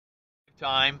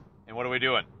time, and what are we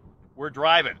doing? We're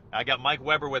driving. I got Mike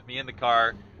Weber with me in the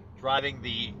car, driving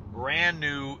the brand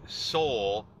new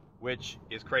Soul, which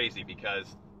is crazy because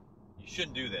you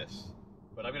shouldn't do this.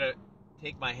 But I'm going to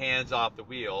take my hands off the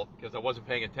wheel because I wasn't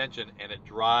paying attention, and it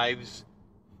drives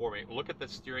for me. Look at the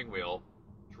steering wheel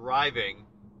driving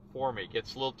for me.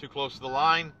 Gets a little too close to the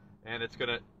line, and it's going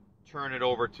to turn it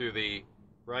over to the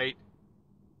right.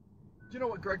 You know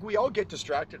what, Greg? We all get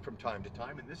distracted from time to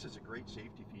time, and this is a great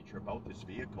safety feature about this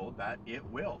vehicle that it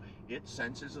will. It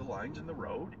senses the lines in the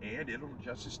road, and it'll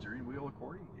adjust the steering wheel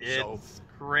accordingly. It's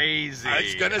crazy.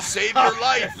 It's going to save your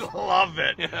life. I love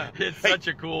it. Yeah. It's such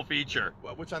a cool feature.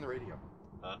 Well, what's on the radio?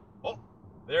 Oh,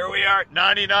 there we are.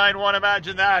 99.1,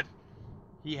 imagine that.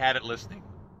 He had it listening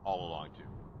all along, too.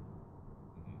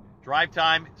 Drive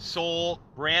time, Soul,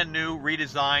 brand new,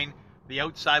 redesign. The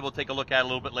outside we'll take a look at a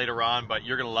little bit later on, but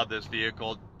you're going to love this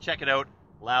vehicle. Check it out,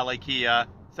 Lally Kia,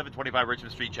 725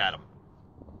 Richmond Street, Chatham.